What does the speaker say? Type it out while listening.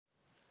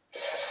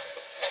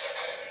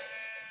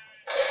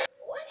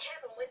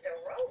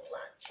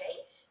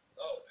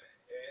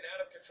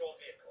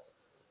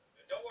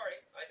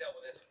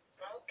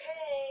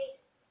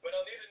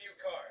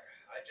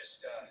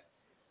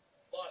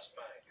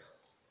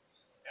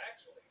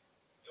Actually,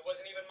 it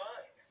wasn't even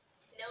mine.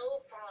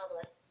 No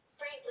problem.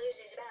 Frank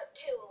loses about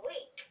 2 a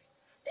week.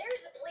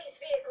 There's a police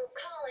vehicle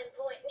calling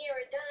point near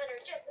a diner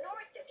just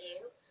north of you.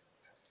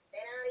 It's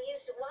been out of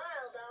use a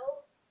while,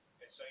 though.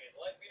 And so you'd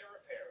like me to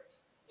repair it?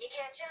 You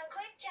catch on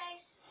quick,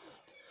 Chase.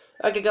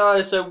 Okay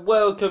guys, so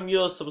welcome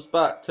yourselves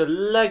back to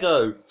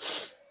Lego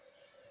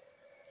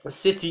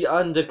City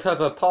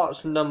Undercover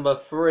part number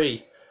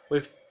 3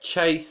 with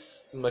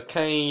Chase,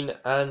 McCain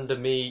and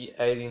me,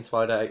 Alien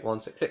Spider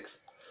 8166.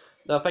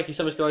 Now thank you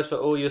so much guys for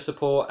all your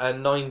support,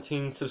 and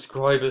 19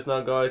 subscribers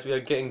now guys. We are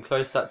getting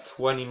close to that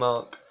 20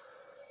 mark,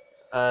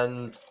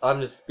 and I'm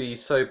just be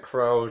so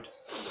proud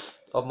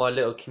of my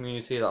little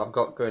community that I've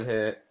got going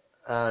here,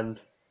 and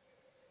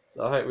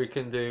I hope we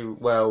can do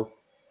well.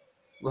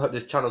 I hope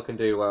this channel can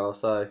do well,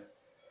 so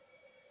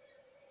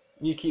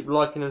you keep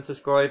liking and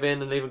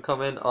subscribing and leaving a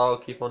comment. I'll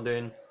keep on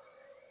doing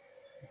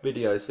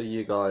videos for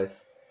you guys.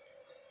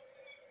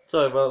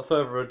 So without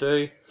further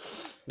ado,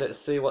 let's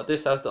see what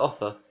this has to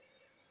offer.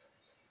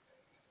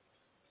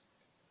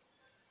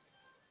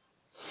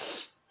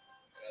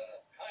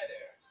 Hi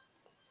there.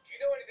 Do you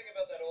know anything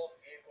about that old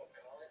vehicle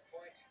calling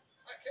point?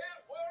 I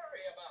can't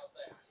worry about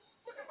that.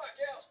 Look at my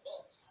gas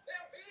pumps.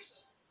 They're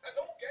pieces. And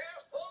no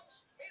gas pumps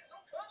means no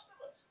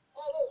customers.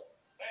 Although,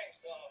 thanks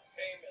to our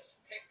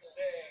famous pickled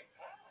egg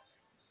pie,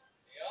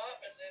 the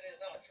opposite is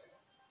not true.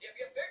 If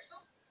you fix them,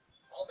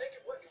 I'll make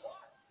it what you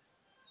want.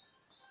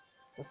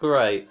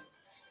 Great.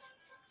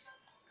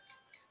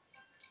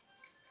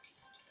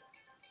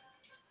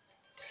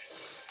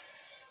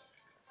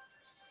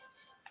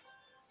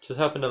 Just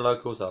helping the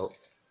locals out.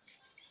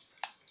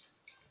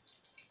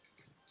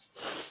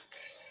 Yeah,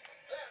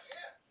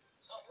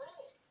 I'm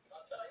ruling,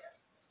 I'll tell you.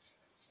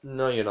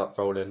 No, you're not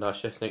rolling.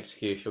 That's just an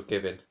excuse you're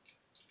giving.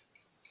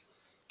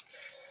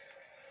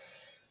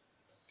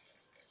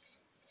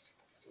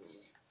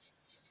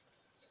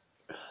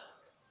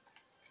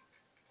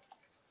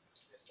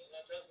 This is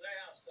a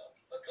disaster.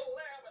 A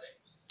calamity.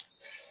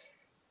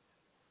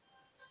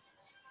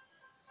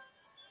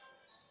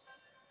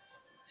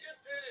 You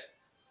did it.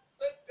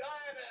 The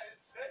diner is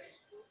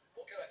saved.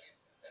 What can I get?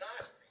 An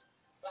ice cream,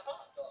 a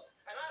hot dog,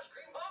 an ice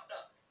cream hot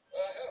dog.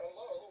 I have a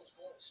lot of those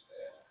going to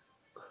spare.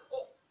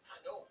 Oh, I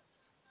know.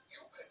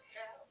 You can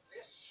have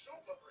this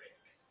super brick.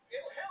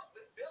 It'll help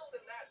with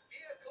building that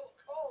vehicle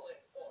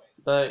calling point.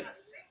 No. I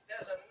think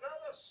there's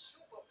another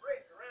super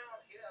brick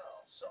around here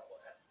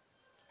somewhere.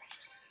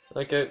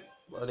 Okay,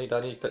 I need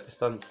to click the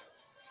stunts.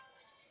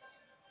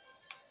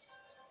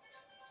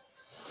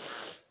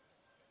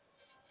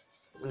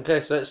 Okay,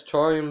 so let's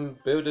try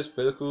and build this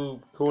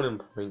vehicle calling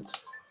point.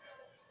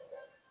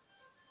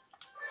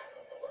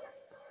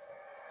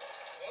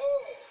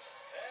 Oh,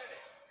 that is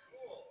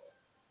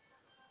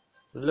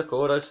cool. Look at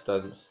all those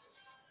stunts.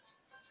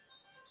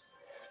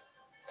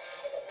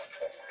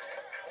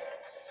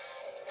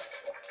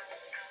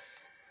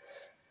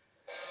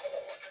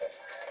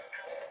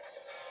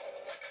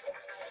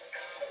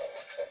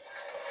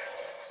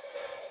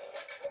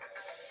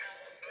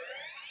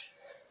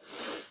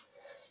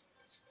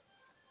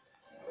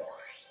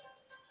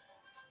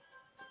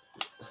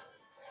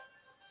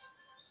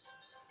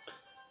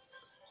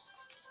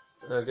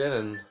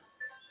 Again,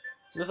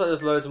 looks like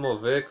there's loads more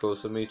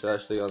vehicles for me to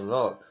actually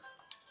unlock.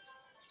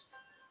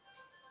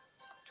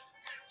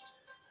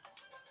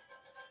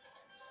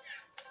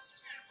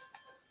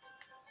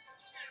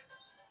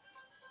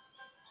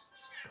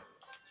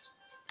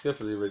 Go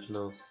for the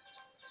original.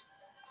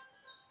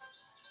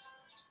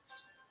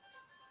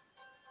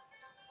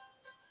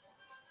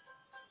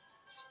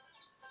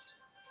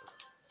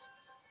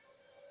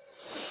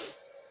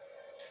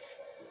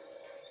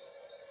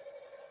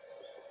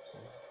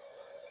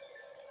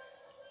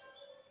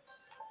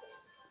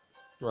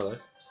 Hello.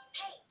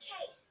 Hey,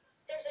 Chase,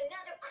 there's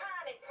another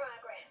crime in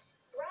progress.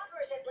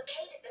 Robbers have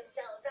located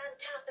themselves on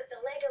top of the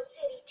Lego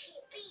City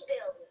TV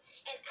building,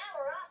 and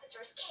our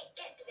officers can't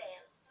get to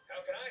them.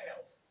 How can I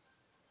help?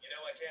 You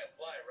know I can't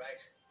fly, right?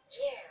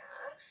 Yeah,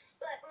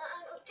 but my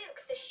Uncle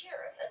Duke's the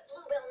sheriff of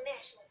Bluebell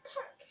National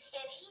Park,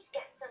 and he's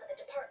got some of the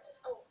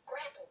department's old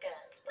grapple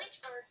guns, which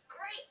are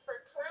great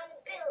for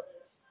climbing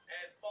buildings.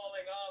 And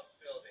falling off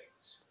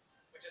buildings.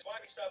 Which is why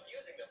we stopped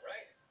using them,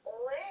 right?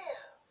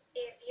 Well,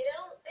 if you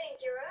don't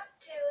think you're up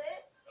to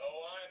it, Oh,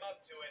 I'm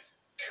up to it.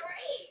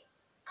 great.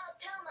 I'll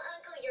tell my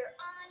uncle you're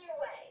on your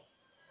way.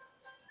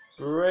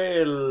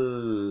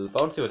 Brill. But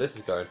I want to see where this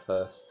is going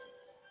first.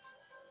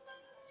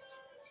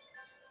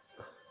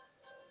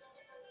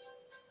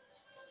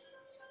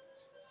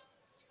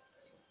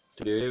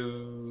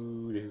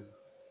 Do-do-do.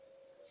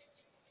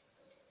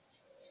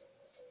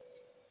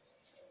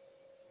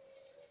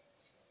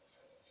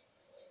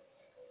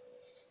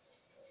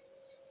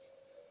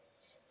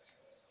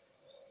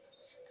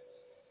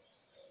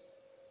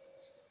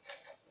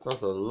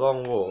 That's a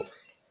long walk.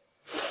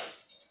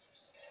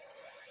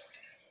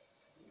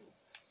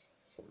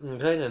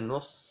 Okay then,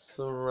 what's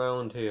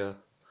around here?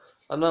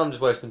 I know I'm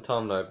just wasting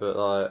time though, but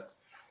like,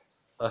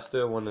 I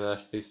still want to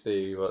actually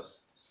see what's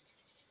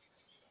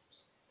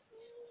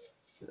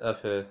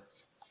up here.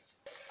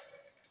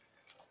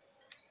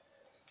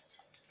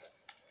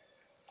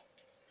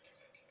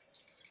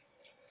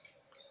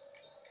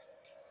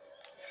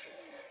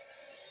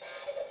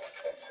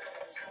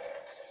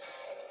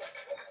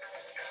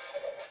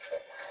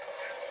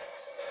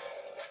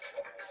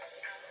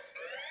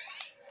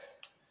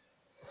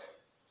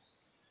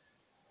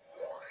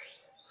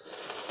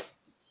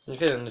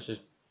 Okay, then this is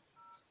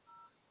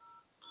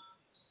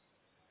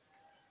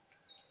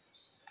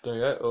there we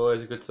go,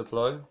 always a good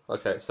supply.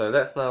 Okay, so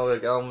let's now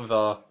get on with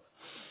our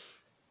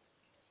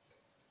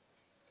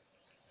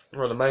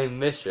well, the main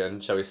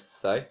mission, shall we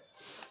say.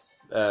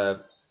 Uh,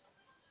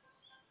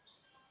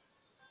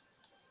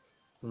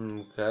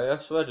 okay,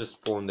 so I just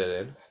spawned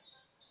it in.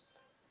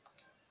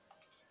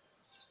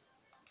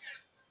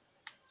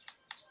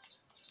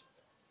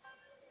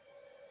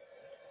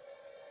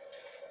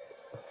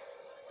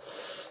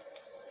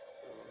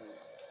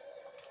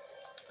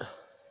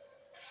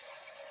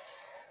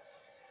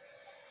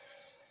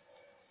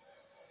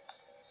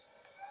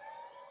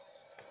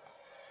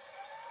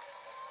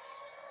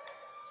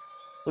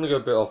 I'm gonna go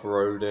a bit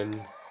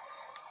off-roading.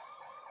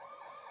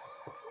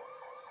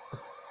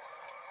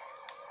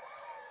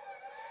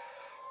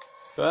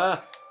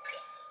 Ah!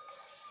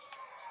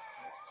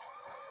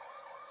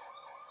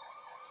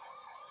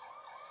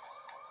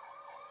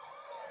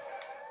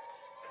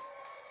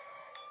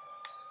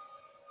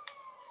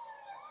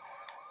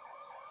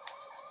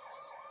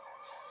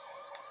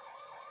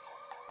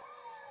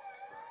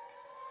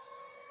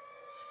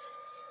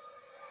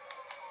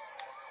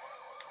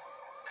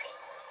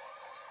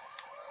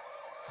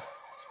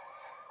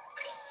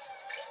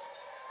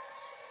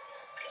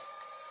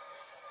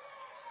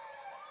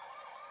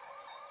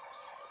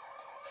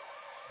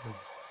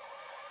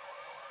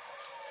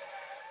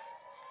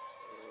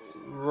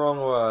 Wrong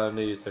way I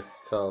need to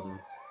come.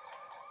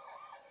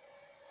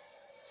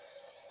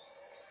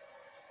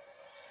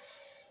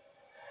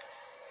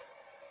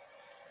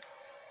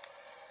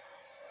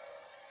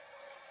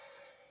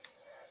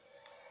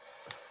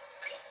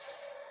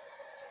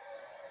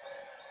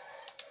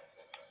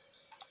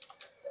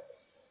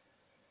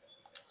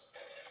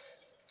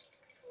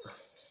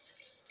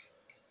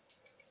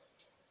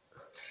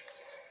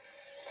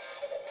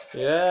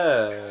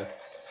 Yeah!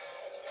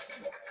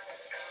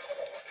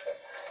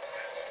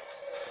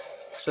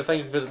 So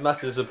thank you for the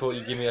massive support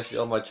you give me actually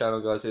on my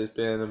channel, guys. It's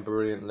been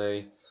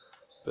brilliantly.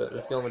 But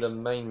let's go on with the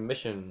main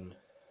mission.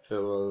 If it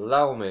will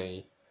allow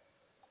me.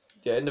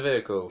 Get in the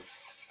vehicle.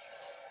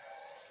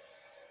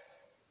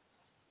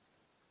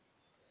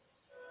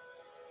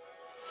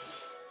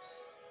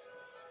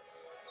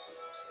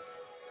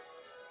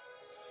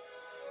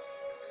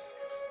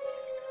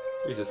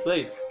 He's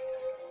asleep.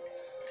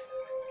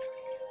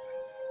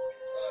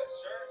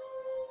 Sir?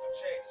 I'm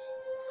Chase.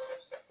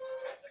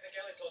 I think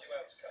Ellie told you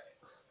I was coming.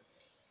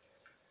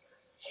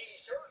 She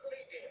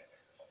certainly did.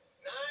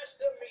 Nice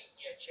to meet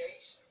you,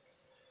 Chase.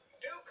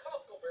 Duke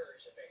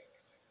Huckleberry's a name,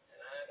 and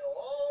I know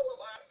all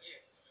about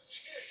you.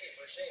 Excuse me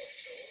for saying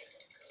so,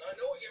 because I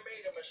know you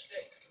made a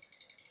mistake.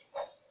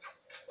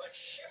 But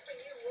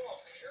shipping you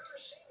off sure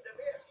seemed a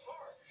bit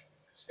harsh,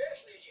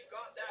 especially as you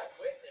got that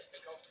witness to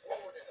come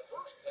forward in the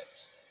first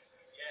place.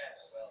 Yeah,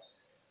 well,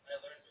 I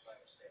learned from my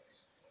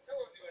mistakes. I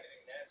won't do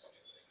anything that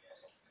stupid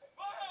again.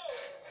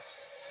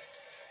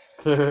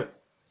 Whoa!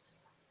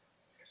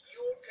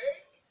 You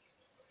okay?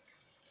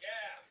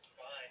 Yeah,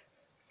 fine.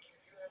 You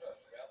have a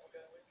gravel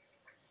gun with you?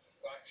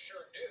 Well, I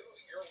sure do.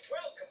 You're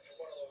welcome to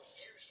one of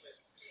those useless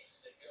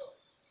pieces of junk.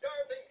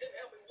 Darn thing didn't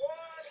help me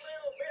one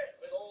little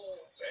bit with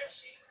old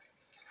Bessie.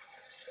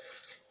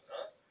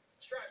 Huh?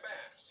 Striped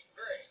bass.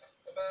 Great.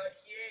 About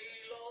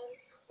yay long.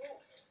 Ooh.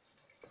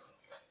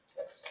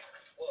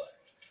 What?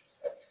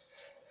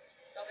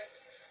 Nothing.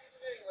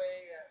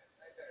 Anyway, I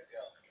better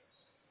go.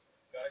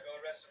 Gotta go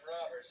arrest some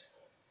robbers.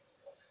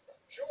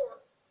 Sure.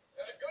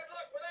 Good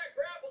luck with that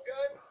grapple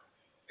gun.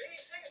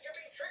 These things can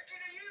be tricky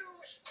to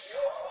use.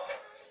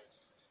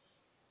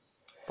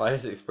 By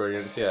his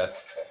experience,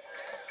 yes.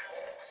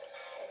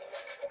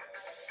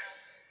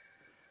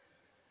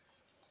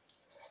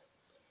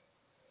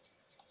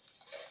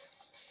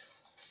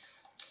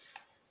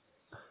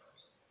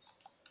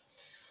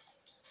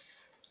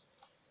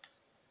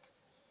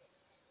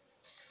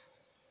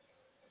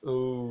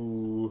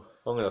 Ooh,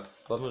 I'm gonna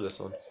fun with this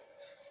one.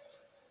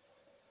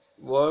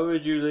 Why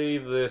would you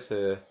leave this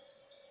here?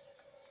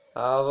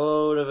 Out of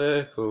all the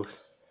vehicles.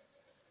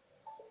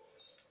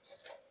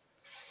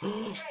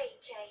 Hey,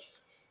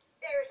 Chase.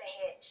 There's a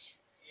hitch.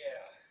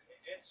 Yeah,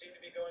 it did seem to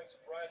be going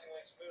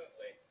surprisingly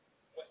smoothly.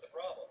 What's the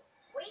problem?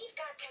 We've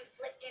got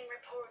conflicting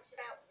reports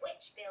about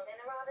which building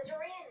the robbers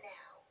are in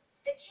now.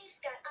 The chief's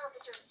got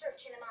officers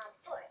searching them on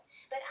foot,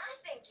 but I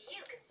think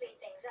you could speed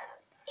things up.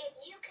 If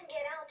you can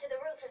get out to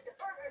the roof of the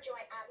burger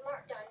joint I've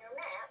marked on your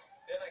map.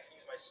 Then I can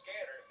use my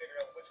scanner to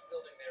figure out which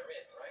building they're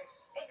in, right?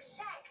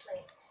 Exactly.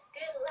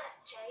 Good luck,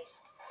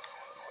 Chase.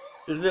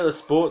 This little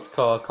sports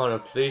car, kind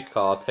of police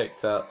car, I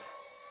picked up.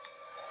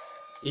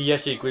 He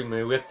actually agreed with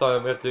me. We have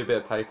to do a bit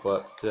of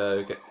paperwork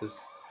to get this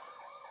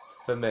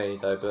for me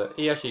though, but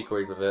he actually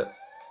agreed with it.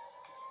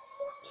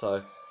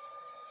 So,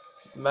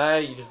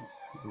 mate, you just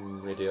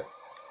idiot.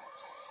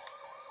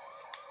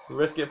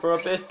 Risk it for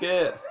a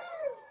biscuit.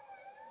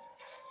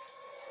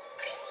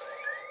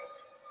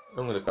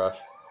 I'm gonna crash.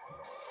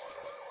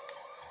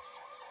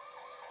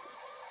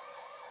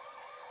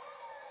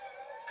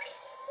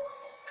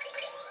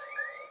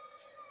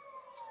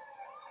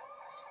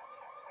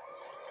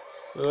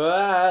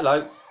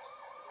 Hello.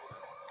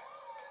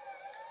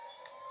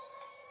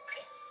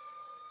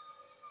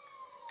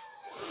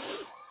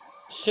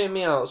 Shit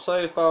me out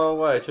so far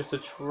away just to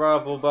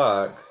travel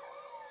back.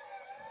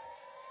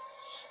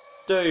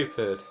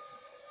 Stupid.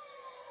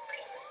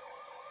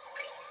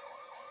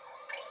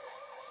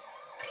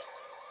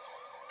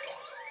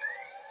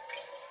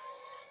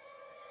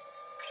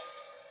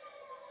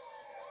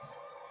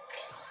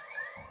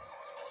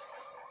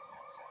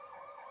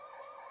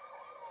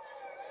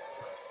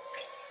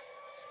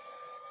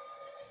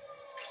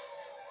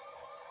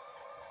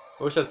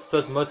 I wish I'd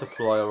stood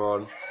multiplier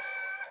on.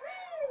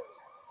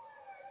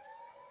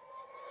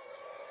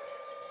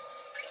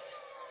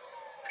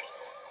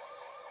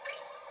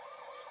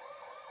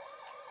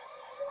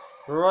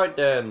 Right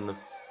then.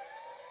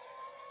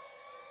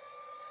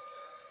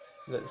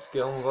 Let's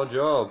get on with our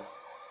job.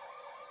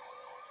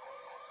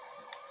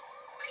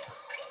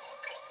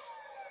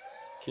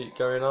 Keep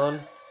going on.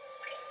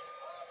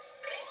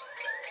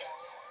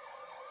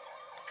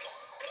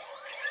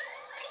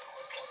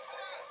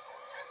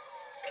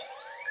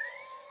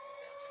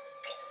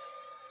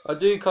 I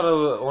do kind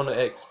of want to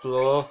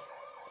explore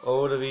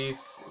all of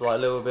these like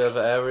little bit of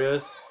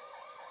areas.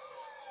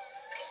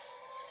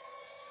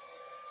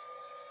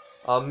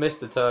 I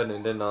missed the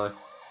turning, didn't I?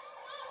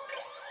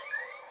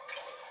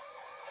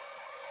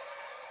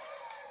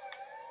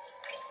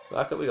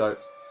 Back up we go.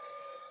 Keep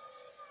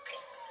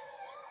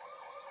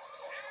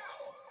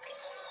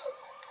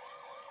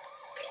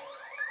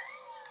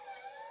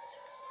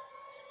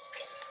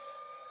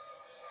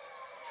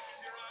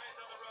your eyes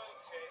on the road,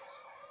 Chase.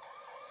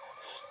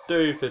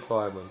 Stupid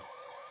fireman.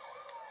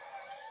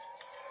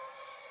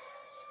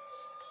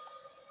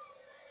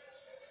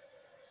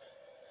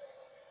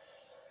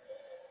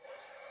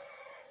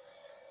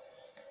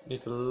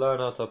 Need to learn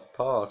how to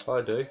park,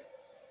 I do.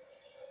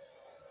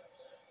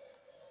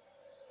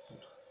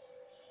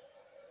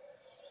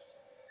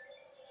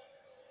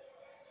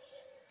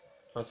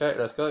 Okay,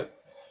 let's go.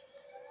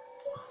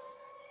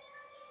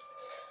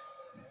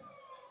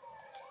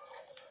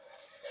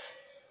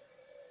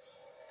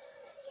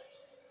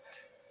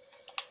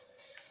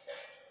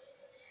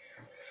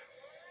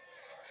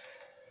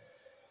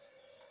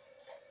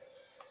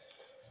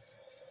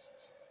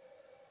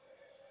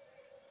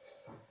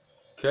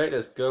 Okay,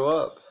 let's go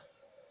up.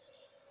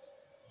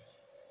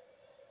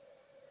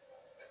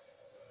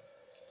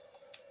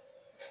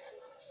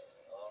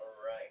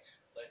 Alright,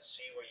 let's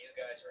see where you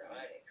guys are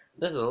hiding.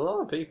 There's a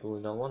lot of people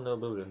in that one little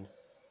building.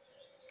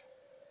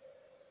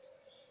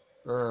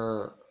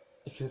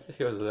 You can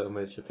see all the little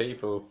miniature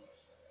people.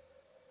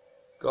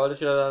 God, if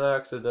you had an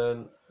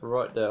accident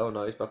right there. Oh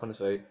no, he's back on his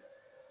feet.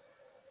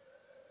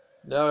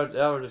 Now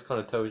I just kind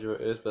of told you where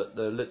it is, but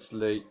they're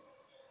literally.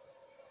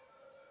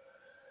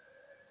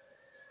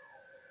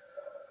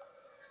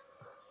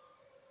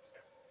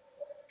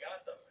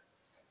 Got them.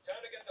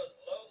 Time to get those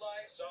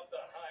lowlifes off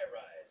the high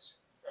rise.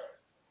 Huh.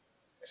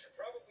 I should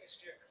probably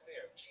steer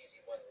clear of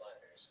cheesy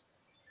one-liners.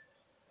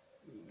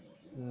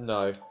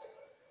 No. Ellie,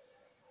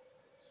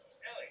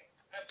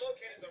 I've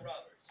located the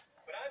robbers,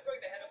 but I'm going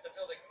to head up the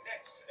building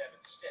next to them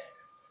instead.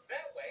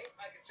 That way,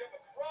 I can jump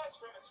across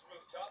from its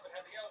rooftop and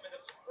have the element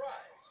of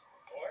surprise.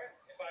 Or,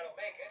 if I don't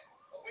make it,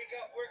 a week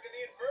off work in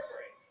the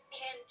infirmary.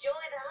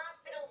 Enjoy the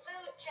hospital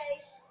food,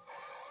 Chase.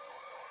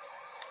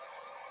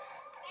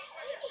 Look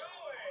where you're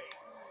going!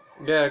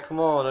 Yeah,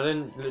 come on. I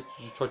didn't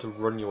literally try to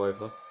run you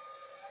over. I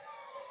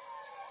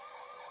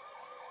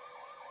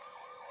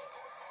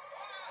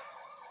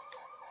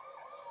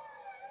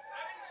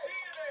didn't see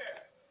you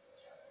there!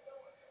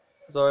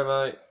 Sorry,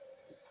 mate.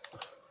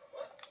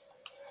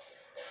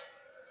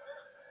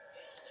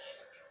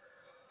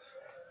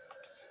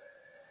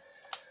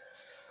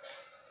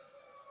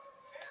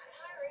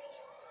 Hurry.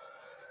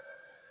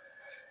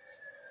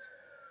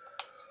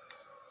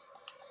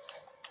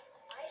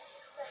 I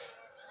should spend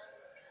more time in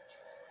the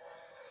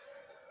countryside.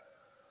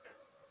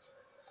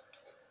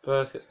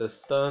 First get the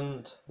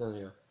stunt. There we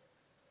go.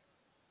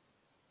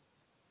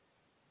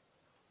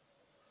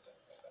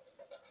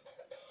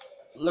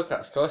 Look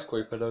at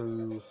skyscraper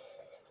though.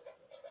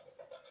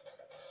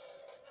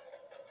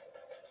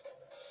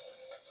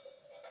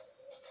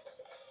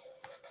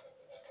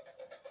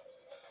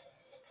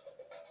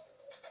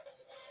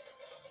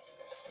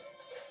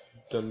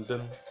 Dun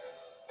dun.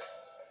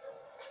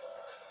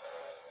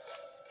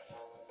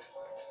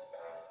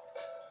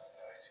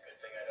 It's a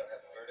good thing I don't have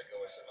vertigo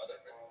or some other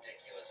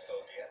ridiculous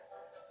phobia.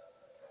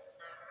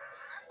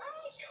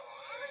 Bonjour!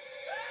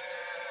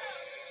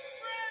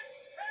 French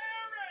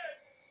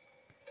parrots!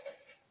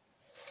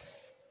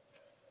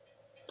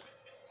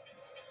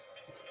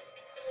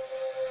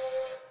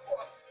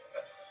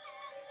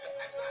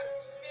 I'm not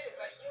as fit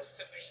as I used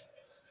to be.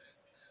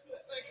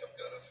 I think I'm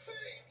gonna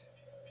faint.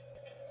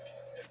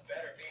 It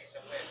better be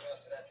some way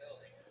across to that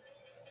building.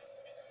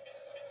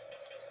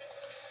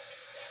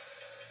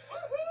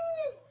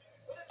 Woohoo!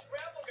 Well, this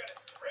gravel gun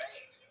is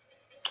great.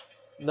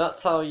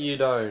 That's how you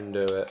don't do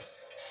it.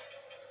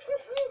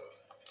 Woohoo!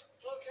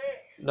 Okay.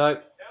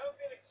 Nope. Now I'm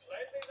feeling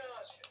slightly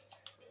nauseous.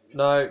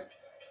 No.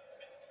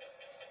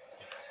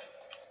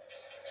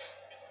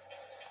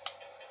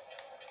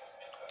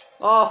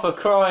 Oh, for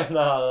crying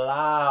out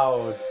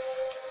loud!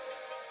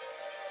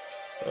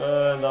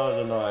 That was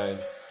annoying.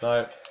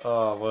 No.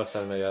 Oh, worse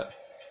enemy yet.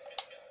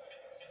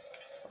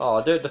 Oh,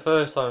 I did it the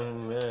first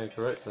time, yeah,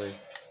 correctly.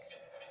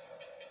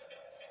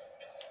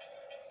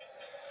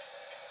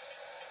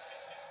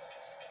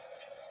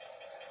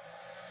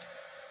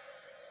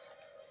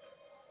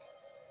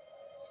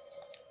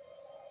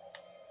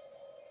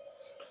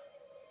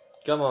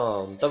 Come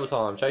on, double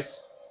time, Chase.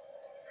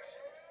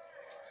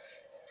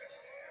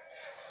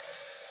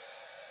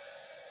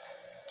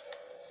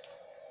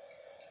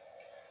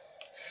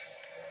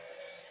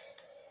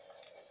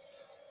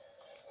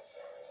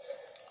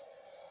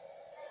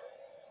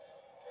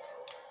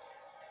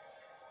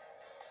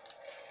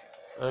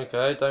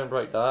 Okay, don't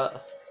break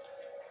that.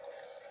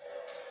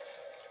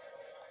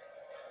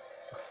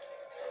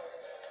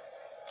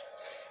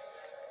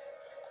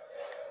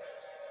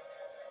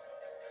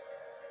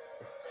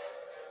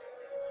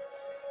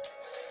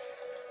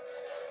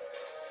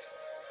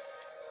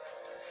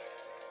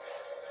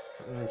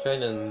 Okay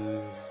then. Ah,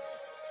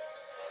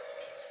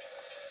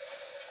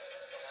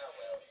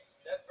 well,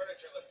 that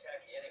furniture looked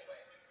tacky anyway.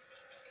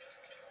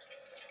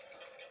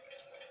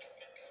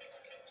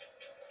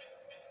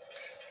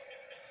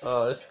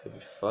 Oh, this could be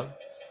fun.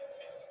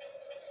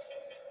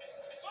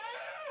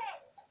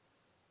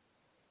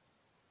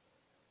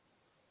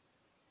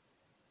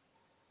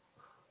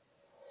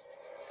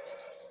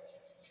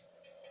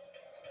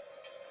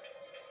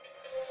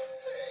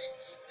 Hey,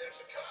 there's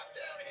a cop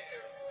down here.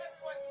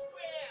 Everyone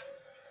swim.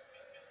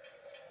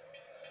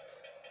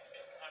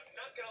 I'm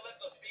not gonna let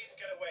those beans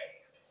get away.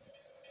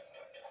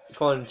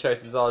 Come on,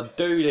 Chase, it's our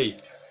duty.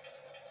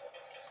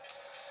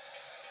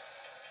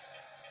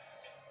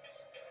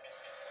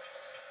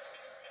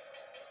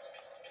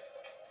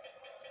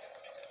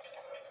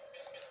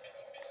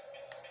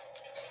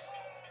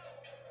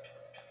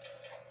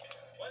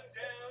 One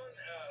down,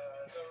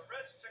 the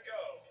rest to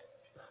go.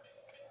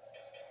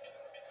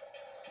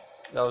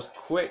 That was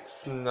quick,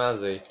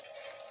 snazzy.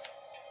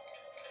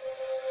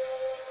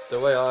 The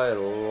way I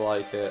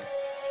like it.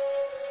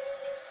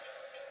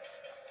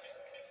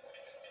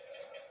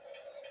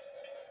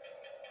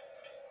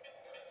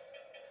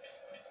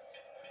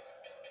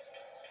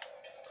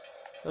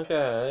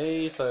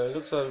 Okay, so it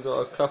looks like we've got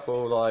a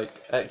couple like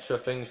extra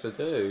things to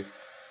do.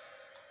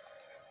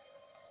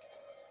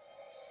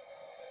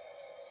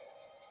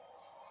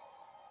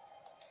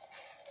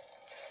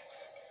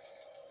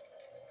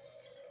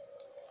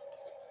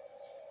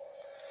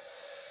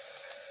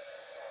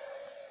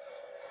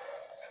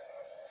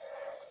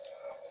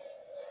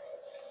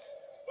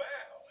 Wow,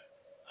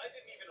 I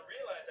didn't even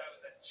realize I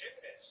was a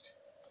gymnast.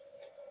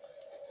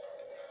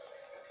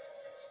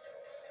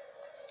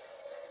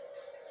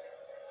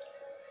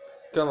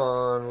 Come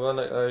on, we'll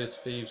let those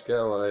thieves get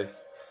away.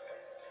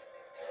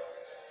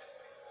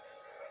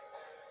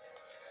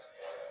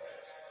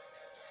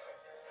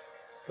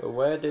 But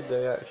where did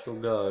they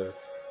actually go?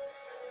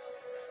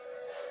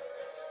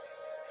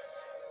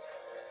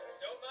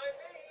 Don't mind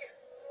me.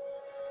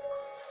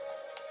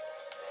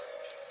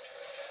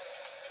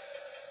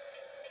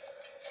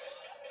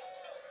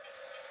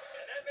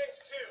 And that makes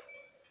two.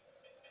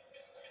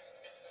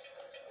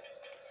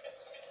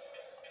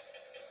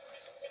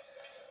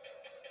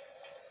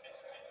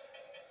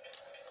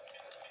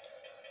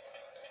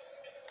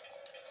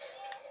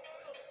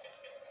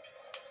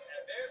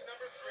 And there's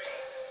number three.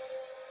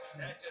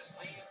 That just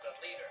leaves the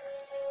leader.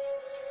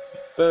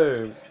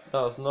 Boom!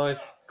 That was nice,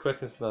 quick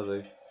and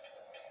snazzy. I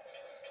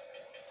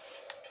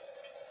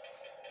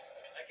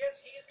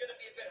guess he's gonna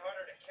be a bit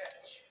harder to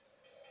catch.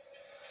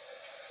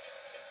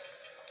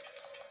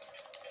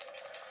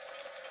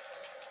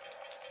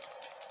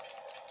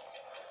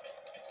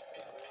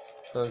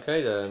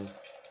 Okay then.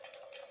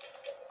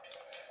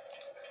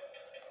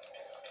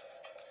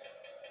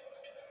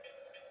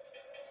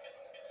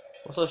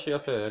 What's actually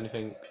up here?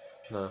 Anything?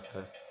 No,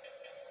 okay. Now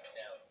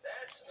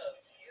that's a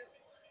view.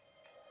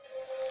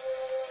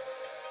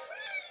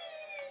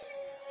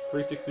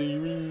 360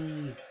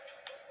 wee.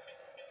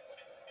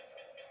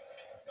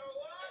 So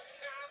long,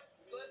 cop.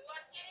 Good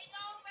luck getting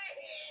over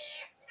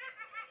here.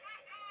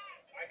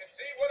 I can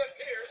see what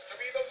appears to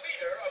be the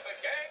leader of the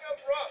gang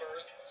of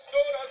robbers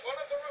stood on one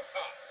of the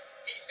rooftops.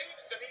 He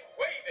seems to be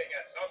waving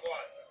at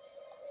someone.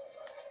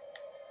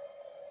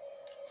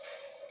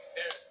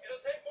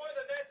 It'll take more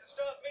than that to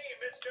stop me,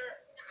 mister.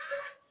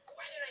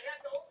 Why did I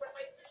have to open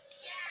my...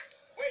 Yeah!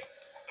 Wait,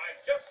 I've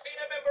just seen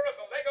a member of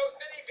the Lego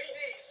City PD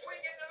swing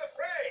into the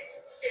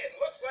fray. It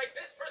looks like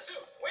this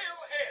pursuit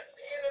will end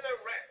in an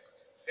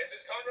arrest. This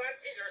is Conrad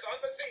Peters on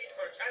the scene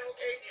for Channel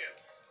K News.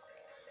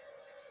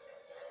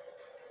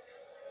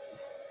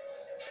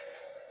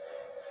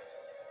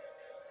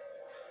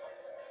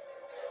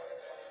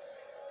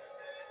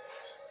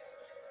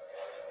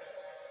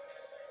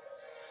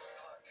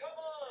 Come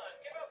on,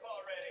 give up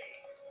already.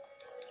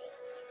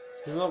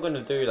 He's not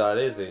gonna do that,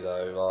 is he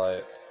though?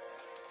 Like,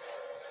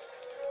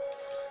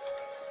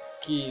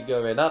 keep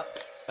going up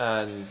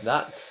and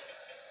that.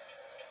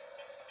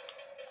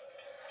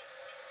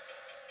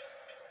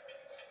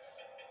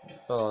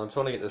 Oh, I'm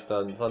trying to get this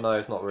done. I know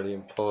it's not really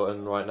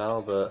important right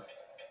now, but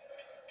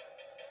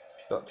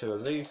got to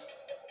at least.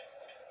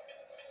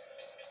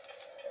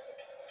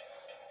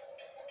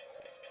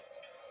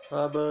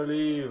 I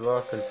believe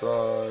I can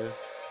fly. Wake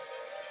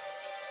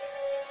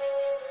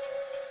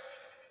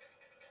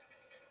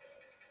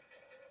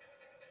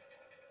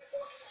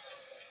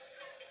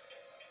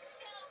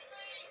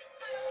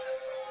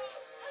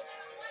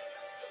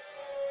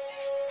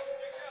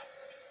up!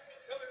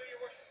 Tell me who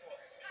you're working for.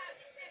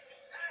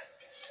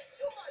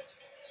 George!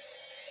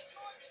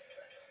 George!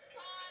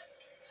 Todd!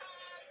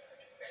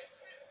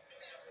 Vincent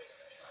Mary!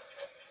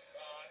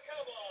 Aw,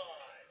 come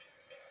on!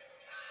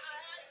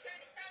 I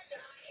can't tell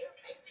you. You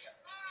pick me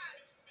apart.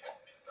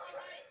 All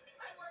right,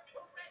 I work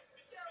for Rex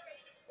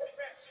Security.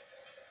 Rex?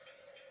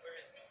 Where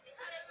is he?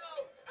 I don't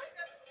know. I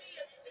never see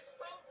him. He just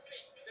phones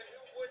me. Then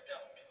who would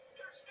know?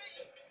 Search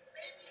me.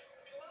 Maybe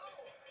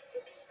Blue.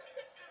 He's the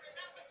fixer in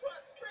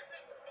Albatross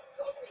prison.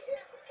 Go see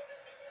him.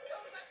 Just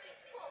don't let me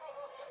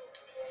fall.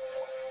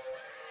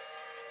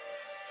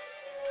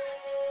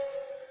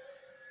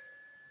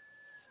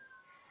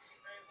 Seem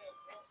very little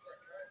broke for a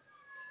curtain.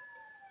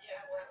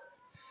 Yeah, well,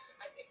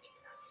 I think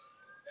he's happy.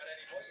 Not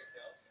anymore, you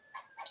don't.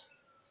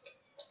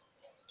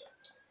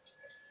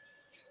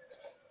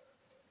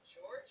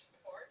 George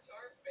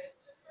Fartar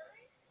Benson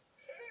Murray?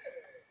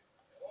 Hey,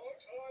 long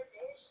time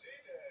no see,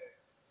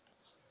 Dave.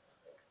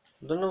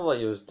 I don't know what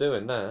he was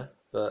doing there,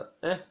 but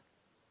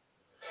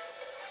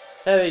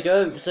There we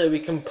go. So we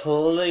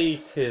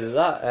completed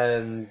that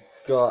and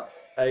got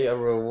a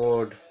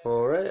reward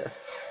for it.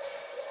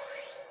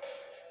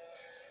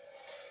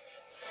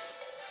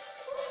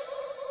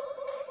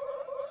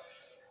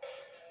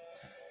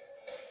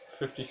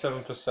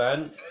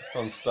 57%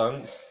 on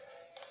stunts.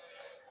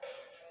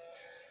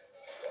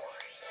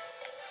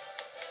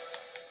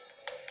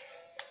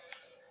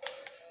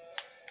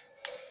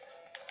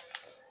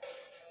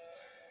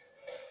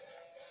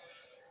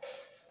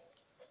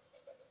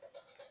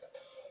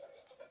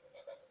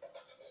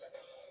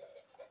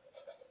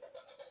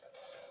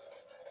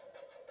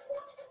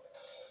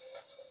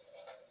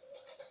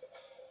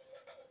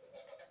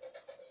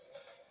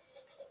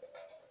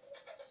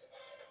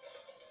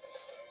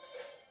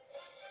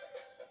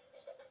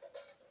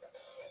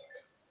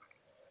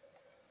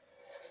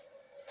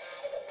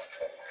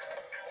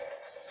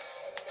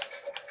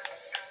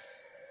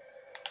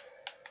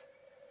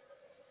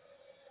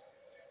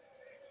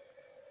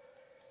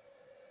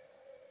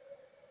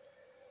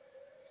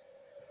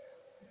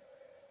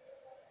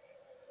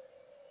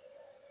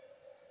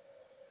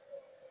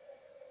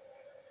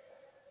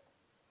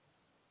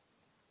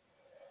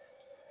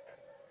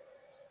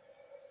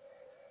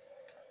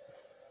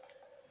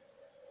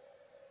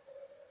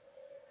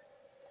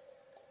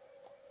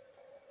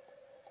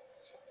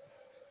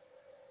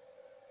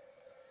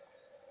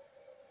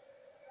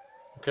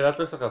 Okay, that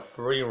looks like a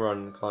free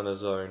run kind of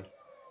zone.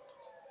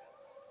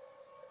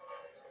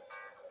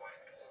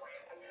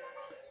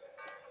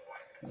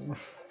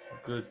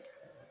 Good.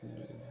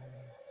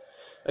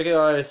 Okay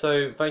guys,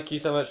 so thank you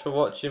so much for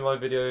watching my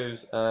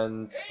videos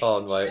and... Hey,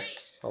 oh wait,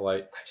 Chase! oh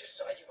wait. I just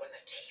saw you on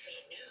the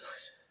TV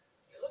news.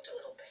 You looked a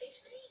little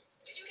pasty.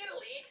 Did you get a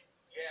lead?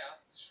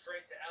 Yeah,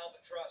 straight to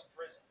Albatross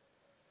prison.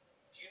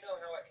 Do you know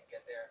how I can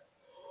get there?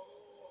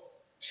 Oh,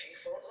 Chief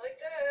won't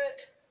like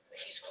that.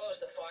 He's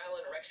closed the file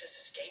on Rex's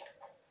escape.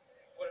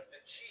 What if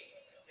the chief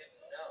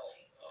didn't know?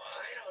 Oh,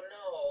 I don't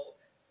know.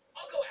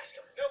 I'll go ask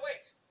him. No,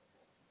 wait.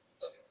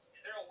 Look,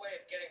 is there a way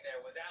of getting there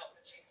without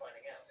the chief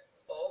finding out?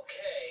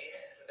 Okay,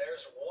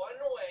 there's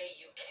one way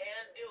you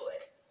can do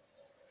it.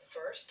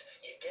 First,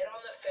 you get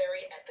on the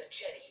ferry at the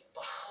jetty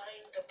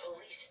behind the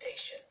police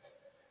station.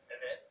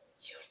 And then?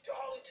 You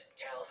don't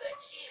tell the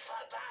chief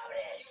about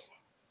it.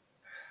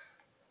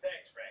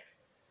 Thanks, Frank.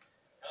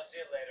 I'll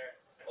see you later.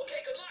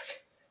 Okay, good luck.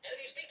 And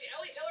if you speak to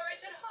Ellie, tell her I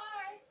said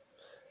hi.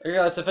 Okay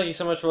guys, so thank you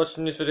so much for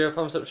watching this video.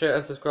 Thumbs up, share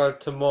and subscribe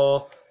to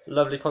more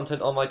lovely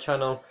content on my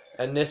channel.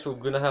 And this we're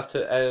going to have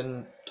to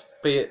end,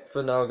 be it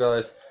for now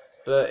guys.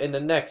 But in the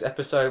next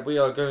episode we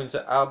are going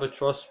to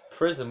Albatross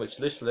prison, which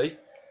literally,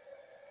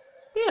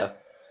 yeah.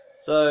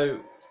 So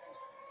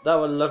that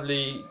one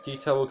lovely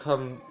detail will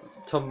come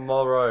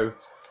tomorrow,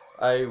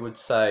 I would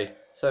say.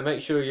 So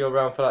make sure you're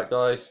around for that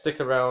guys.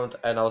 Stick around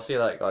and I'll see you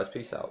later guys.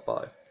 Peace out.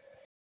 Bye.